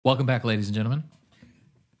Welcome back, ladies and gentlemen.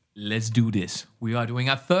 Let's do this. We are doing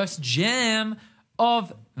our first jam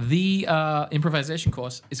of the improvisation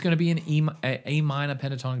course. It's going to be an A minor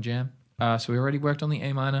pentatonic jam. So we already worked on the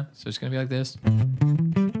A minor, so it's going to be like this.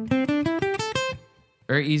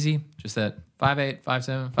 Very easy. Just that 5/8,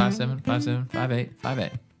 5/7, 5/7, 5/7, 5/8,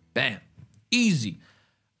 5/8. Bam. Easy.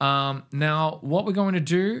 Now, what we're going to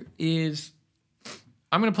do is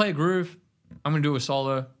I'm going to play a groove. I'm going to do a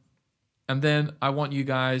solo. And then I want you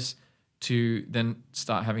guys to then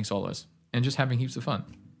start having solos and just having heaps of fun.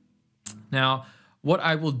 Now, what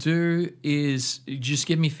I will do is just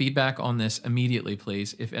give me feedback on this immediately,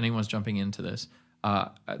 please, if anyone's jumping into this.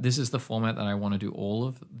 This is the format that I want to do all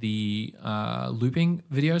of the looping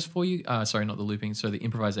videos for you. Sorry, not the looping, so the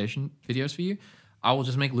improvisation videos for you. I will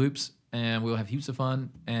just make loops and we'll have heaps of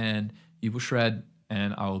fun and you will shred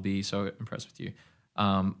and I will be so impressed with you.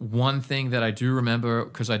 One thing that I do remember,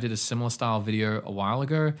 because I did a similar style video a while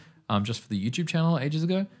ago, just for the YouTube channel ages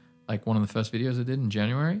ago, like one of the first videos I did in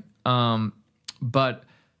January. But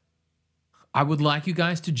I would like you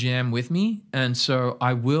guys to jam with me. And so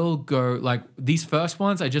I will go, like these first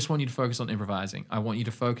ones, I just want you to focus on improvising. I want you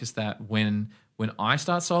to focus that when I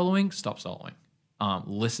start soloing, stop soloing.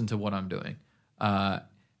 Listen to what I'm doing.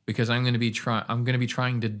 Because I'm going to be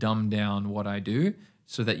trying to dumb down what I do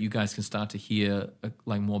so that you guys can start to hear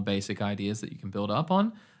like more basic ideas that you can build up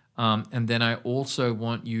on. And then I also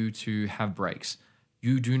want you to have breaks.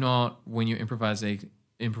 You do not, when you're improvising,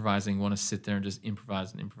 want to sit there and just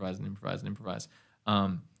improvise.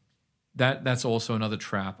 That's also another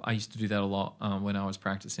trap. I used to do that a lot when I was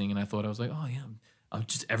practicing, and I thought I was like, oh yeah, I'll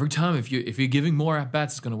just every time if you're giving more at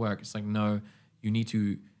bats, it's gonna work. It's like, no, you need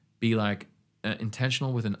to be like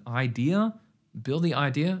intentional with an idea, build the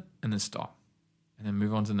idea, and then stop. And then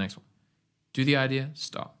move on to the next one. Do the idea,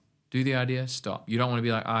 stop. Do the idea, stop. You don't want to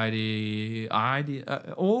be like, idea. You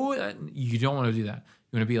don't want to do that.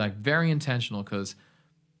 You want to be like very intentional because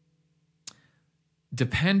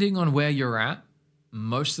depending on where you're at,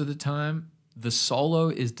 most of the time, the solo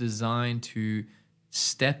is designed to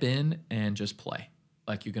step in and just play.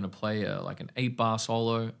 Like you're going to play like an 8-bar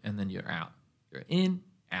solo and then you're out. You're in,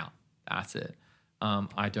 out. That's it.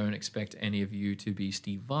 I don't expect any of you to be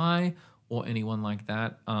Steve Vai or anyone like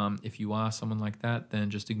that. If you are someone like that, then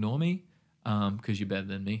just ignore me because you're better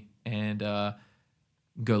than me. And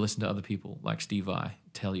go listen to other people like Steve Vai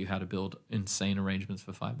tell you how to build insane arrangements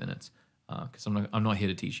for 5 minutes. Because I'm not here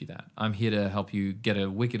to teach you that. I'm here to help you get a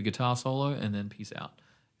wicked guitar solo and then peace out.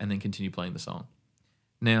 And then continue playing the song.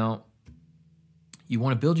 Now, you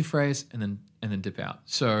want to build your phrase and then dip out.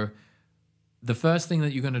 So the first thing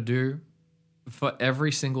that you're going to do for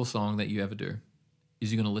every single song that you ever do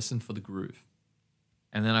is you're going to listen for the groove.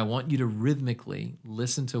 And then I want you to rhythmically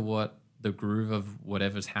listen to what the groove of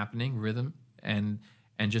whatever's happening, rhythm, and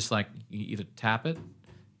just like you either tap a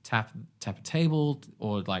table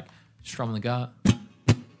or like strum the gut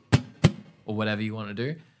or whatever you want to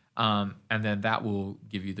do. And then that will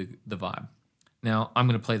give you the vibe. Now I'm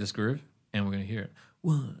going to play this groove and we're going to hear it.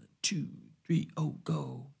 1, 2, 3, oh,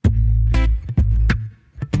 go.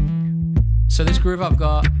 So this groove I've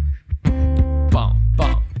got bum,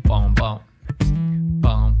 bum, bum, bum.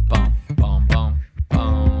 Bum, bum, bum, bum.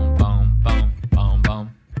 Bum, bum, bum, bum,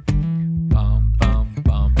 bum. Bum, bum,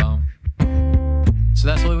 bum, bum. So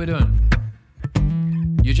that's what we're doing.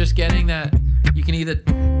 You're just getting that. You can either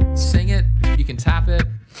sing it, you can tap it,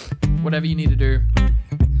 whatever you need to do.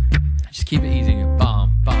 Just keep it easy.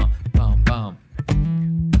 Bum, bum, bum, bum.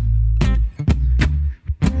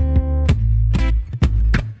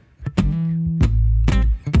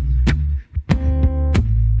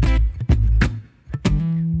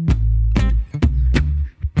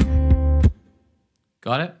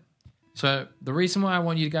 Got it? So the reason why I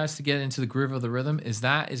want you guys to get into the groove of the rhythm is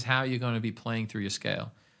that is how you're going to be playing through your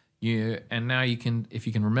scale. And now you can, if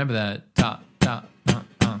you can remember that, da, da,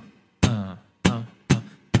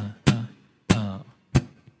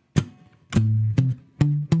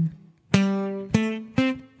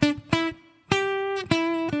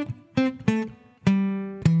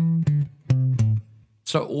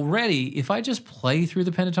 So already, if I just play through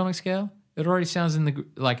the pentatonic scale, it already sounds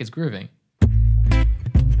like it's grooving.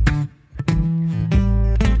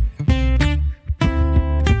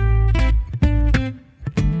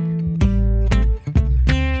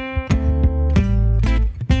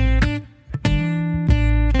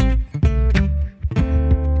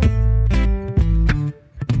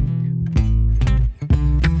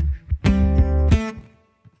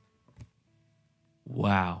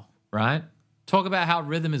 Wow, right? Talk about how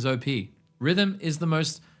rhythm is OP. Rhythm is the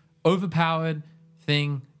most overpowered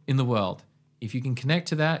thing in the world. If you can connect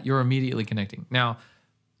to that, you're immediately connecting. Now,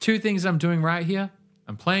 two things I'm doing right here.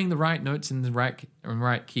 I'm playing the right notes in the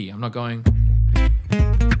right key. I'm not going.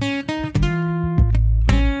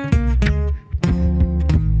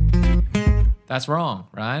 That's wrong,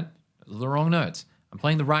 right? Those are the wrong notes. I'm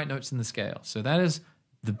playing the right notes in the scale. So that is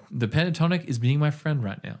the pentatonic is being my friend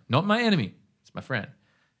right now. Not my enemy. It's my friend.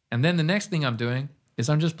 And then the next thing I'm doing is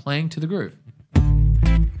I'm just playing to the groove.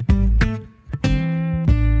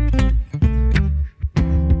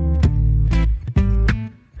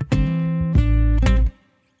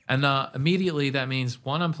 And immediately that means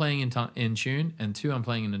one, I'm playing in tune, and two, I'm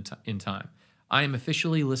playing in time. I am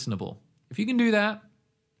officially listenable. If you can do that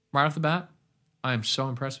right off the bat, I am so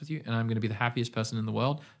impressed with you, and I'm going to be the happiest person in the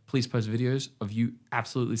world. Please post videos of you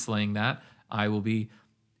absolutely slaying that. I will be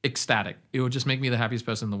ecstatic. It will just make me the happiest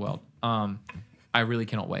person in the world. I really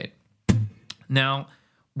cannot wait. Now,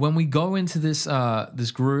 when we go into this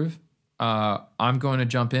this groove, I'm going to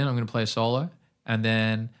jump in. I'm going to play a solo, and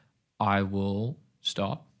then I will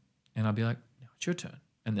stop, and I'll be like, "Now it's your turn,"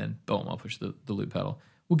 and then boom, I'll push the loop pedal.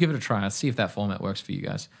 We'll give it a try. I'll see if that format works for you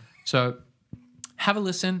guys. So have a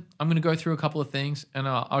listen. I'm going to go through a couple of things, and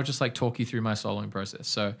I'll just like talk you through my soloing process.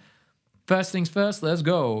 So first things first, let's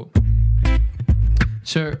go.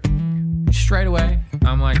 So straight away,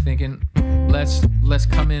 I'm like thinking, let's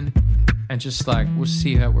come in and just like, we'll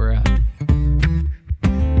see how we're at.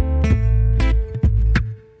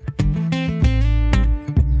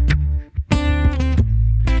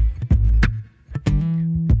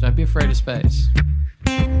 Don't be afraid of space.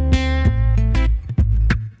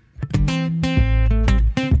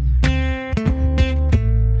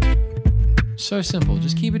 So simple,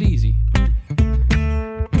 just keep it easy.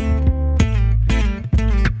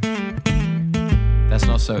 That's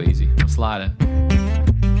not so easy. I'm sliding.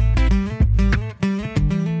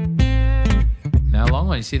 Now long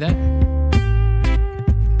one, you see that?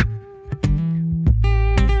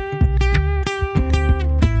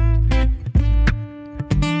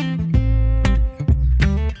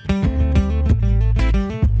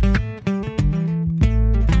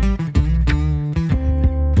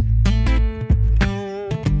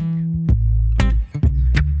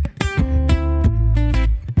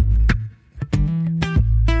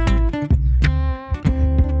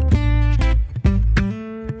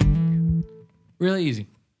 Really easy.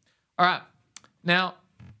 All right. Now,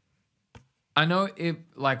 I know it,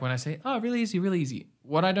 like when I say, oh, really easy.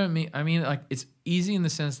 What I don't mean, I mean, like, it's easy in the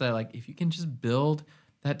sense that, like, if you can just build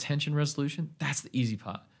that tension resolution, that's the easy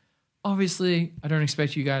part. Obviously, I don't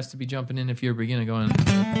expect you guys to be jumping in if you're a beginner going,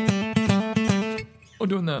 or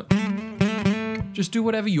doing that. Just do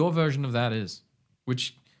whatever your version of that is,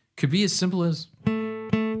 which could be as simple as.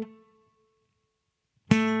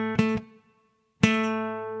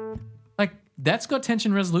 Like, that's got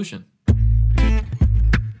tension resolution.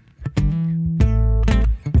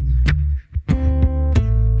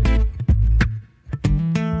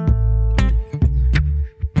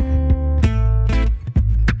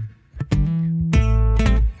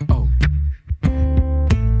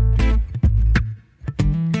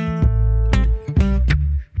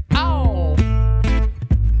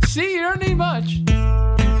 See, you don't need much.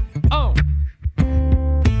 Oh.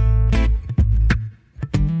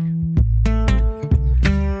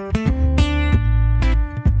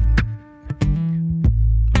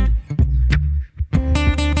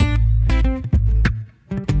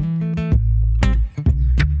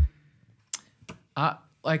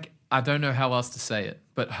 Like, I don't know how else to say it,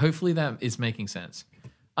 but hopefully that is making sense.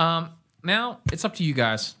 Now, it's up to you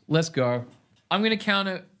guys. Let's go. I'm going to count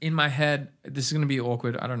it in my head. This is going to be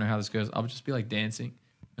awkward. I don't know how this goes. I'll just be like dancing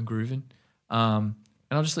and grooving. And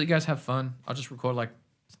I'll just let you guys have fun. I'll just record like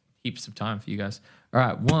heaps of time for you guys. All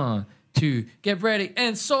right, 1, 2, get ready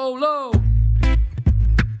and solo.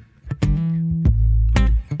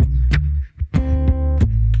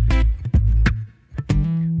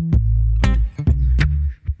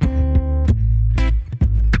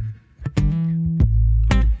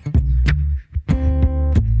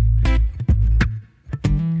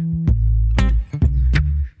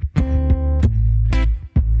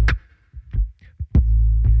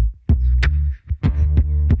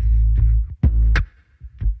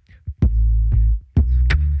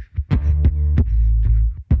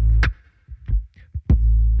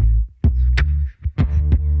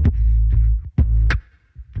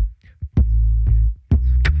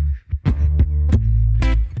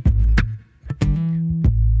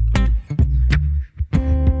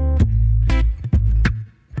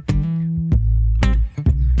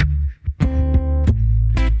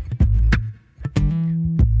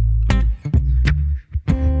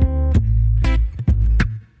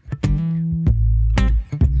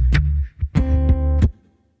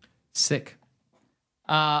 Sick.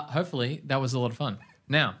 Hopefully that was a lot of fun.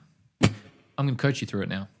 Now, I'm going to coach you through it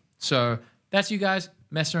now. So that's you guys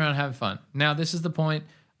messing around, having fun. Now, this is the point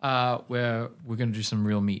where we're going to do some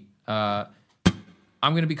real meat. I'm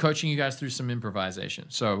going to be coaching you guys through some improvisation.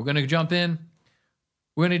 So we're going to jump in.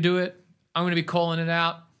 We're going to do it. I'm going to be calling it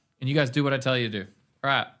out, and you guys do what I tell you to do. All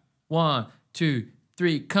right. 1, 2,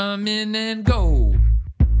 3. Come in and go.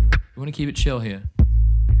 We want to keep it chill here.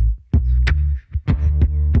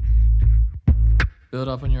 Build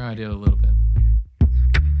up on your idea a little bit.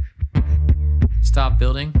 Stop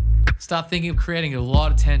building. Stop thinking of creating a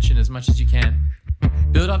lot of tension as much as you can.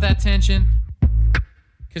 Build up that tension.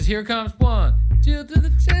 Because here comes 1, 2, to the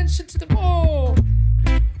tension to the wall.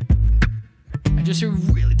 And just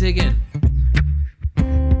really dig in.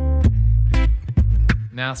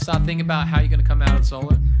 Now stop thinking about how you're going to come out of the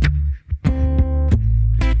solo.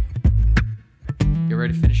 Get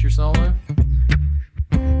ready to finish your solo.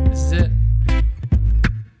 This is it.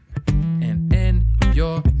 And end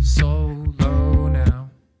your solo now.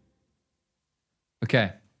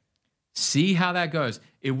 Okay. See how that goes.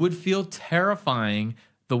 It would feel terrifying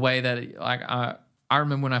the way that I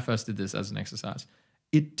remember when I first did this as an exercise.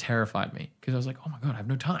 It terrified me because I was like, oh my God, I have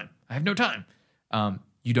no time. I have no time.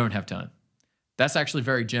 You don't have time. That's actually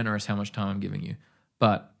very generous how much time I'm giving you.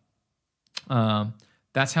 But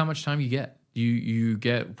that's how much time you get. You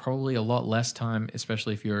get probably a lot less time,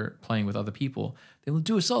 especially if you're playing with other people. They will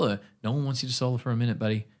do a solo. No one wants you to solo for a minute,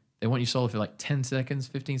 buddy. They want you solo for like 10 seconds,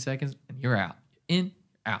 15 seconds, and you're out. In,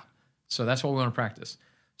 out. So that's what we want to practice.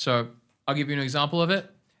 So I'll give you an example of it,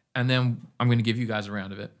 and then I'm going to give you guys a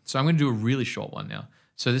round of it. So I'm going to do a really short one now.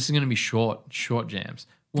 So this is going to be short jams.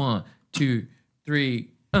 1, 2, 3.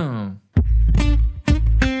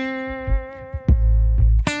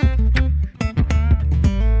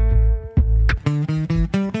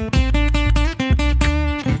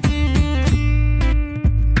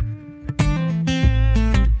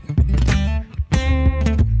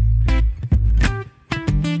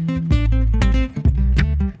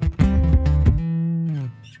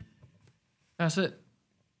 That's it.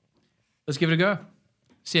 Let's give it a go.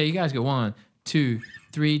 See how you guys go. 1, 2,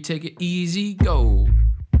 3. Take it easy. Go.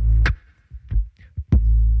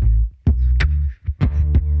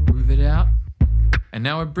 Move it out. And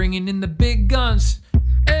now we're bringing in the big guns.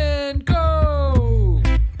 And go.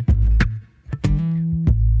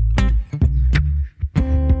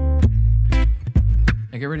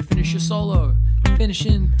 Now get ready to finish your solo. Finish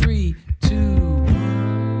in 3, 2.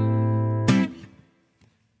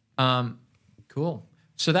 Cool.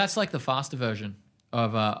 So that's like the faster version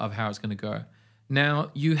of how it's going to go. Now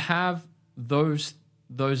you have those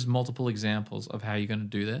multiple examples of how you're going to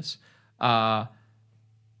do this.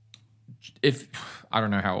 If I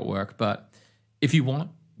don't know how it works, but if you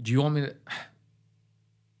want, do you want me to?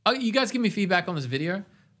 Oh, you guys give me feedback on this video,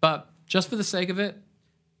 but just for the sake of it,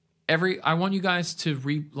 I want you guys to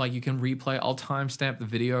you can replay. I'll timestamp the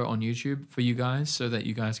video on YouTube for you guys so that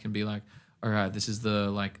you guys can be like, all right, this is the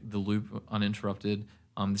loop uninterrupted.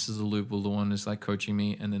 This is the loop where the one is like coaching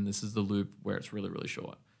me, and then this is the loop where it's really, really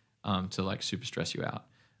short to like super stress you out.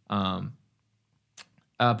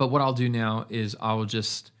 But what I'll do now is I will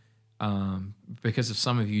just because if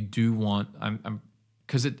some of you do want,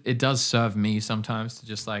 because it does serve me sometimes to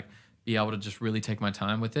just like be able to just really take my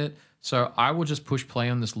time with it. So I will just push play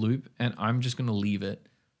on this loop, and I'm just going to leave it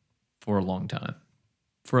for a long time,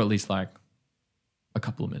 for at least like a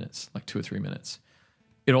couple of minutes, like 2 or 3 minutes.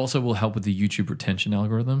 It also will help with the YouTube retention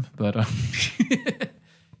algorithm, but shh,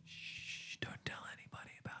 don't tell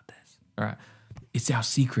anybody about this. All right. It's our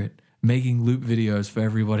secret, making loop videos for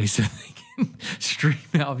everybody so they can stream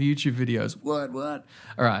our YouTube videos. What?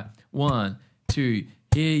 All right. 1, 2,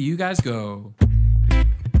 here you guys go.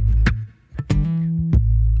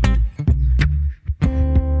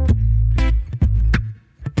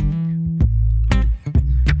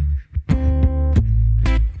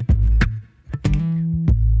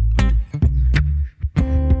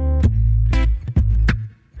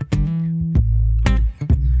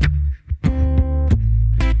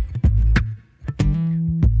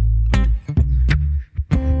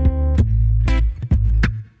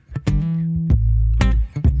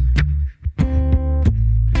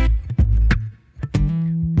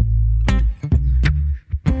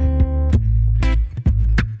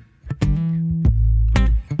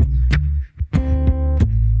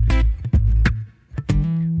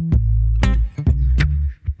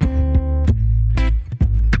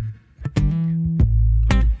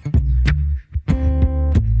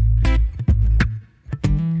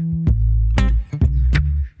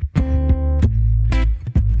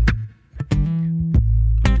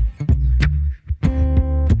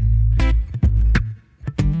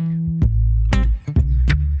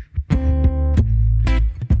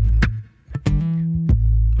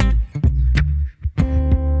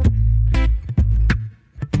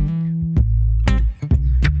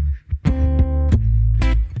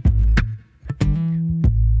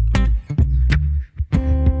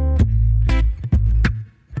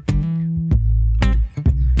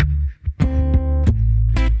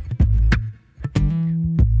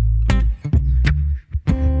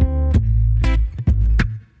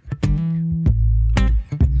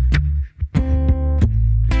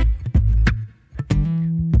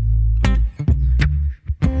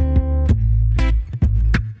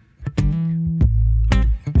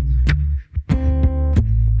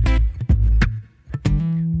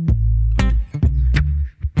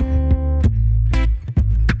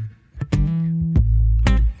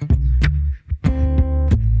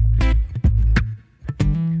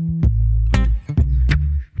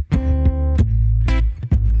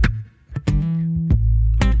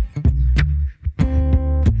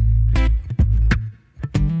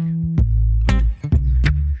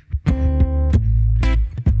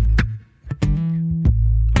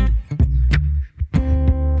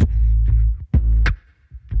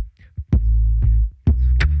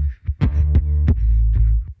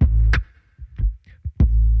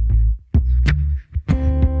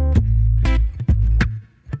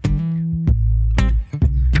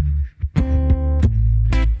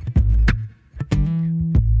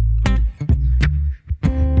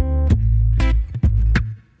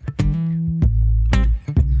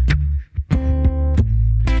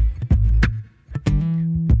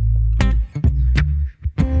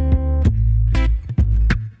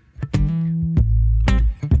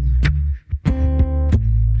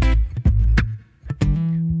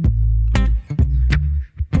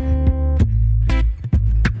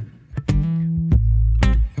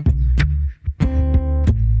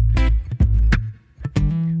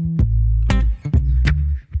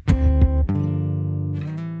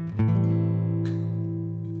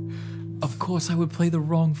 course I would play the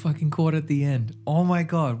wrong fucking chord at the end. Oh my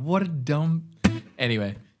God, what a dumb...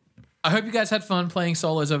 Anyway, I hope you guys had fun playing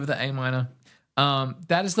solos over the A minor.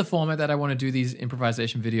 That is the format that I want to do these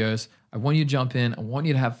improvisation videos. I want you to jump in. I want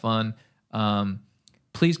you to have fun.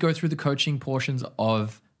 Please go through the coaching portions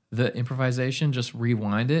of the improvisation. Just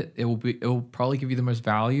rewind it. It will probably give you the most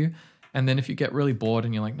value. And then if you get really bored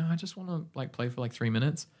and you're like, no, I just want to like play for like 3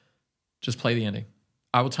 minutes, just play the ending.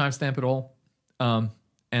 I will timestamp it all.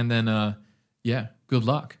 And then, yeah, good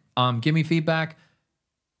luck. Give me feedback.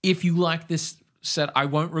 If you like this set, I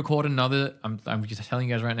won't record another. I'm just telling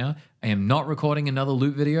you guys right now, I am not recording another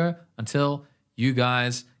loop video until you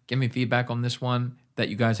guys give me feedback on this one, that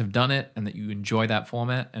you guys have done it and that you enjoy that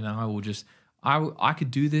format. And I will just, I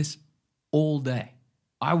could do this all day.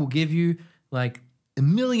 I will give you like a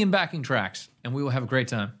million backing tracks and we will have a great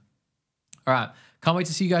time. All right. Can't wait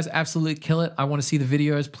to see you guys absolutely kill it. I want to see the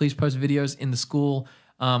videos. Please post videos in the school.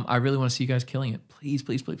 I really want to see you guys killing it. Please,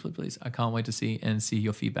 please, please, please, please. I can't wait to see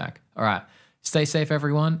your feedback. All right. Stay safe,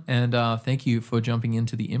 everyone. And thank you for jumping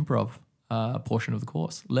into the improv portion of the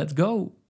course. Let's go.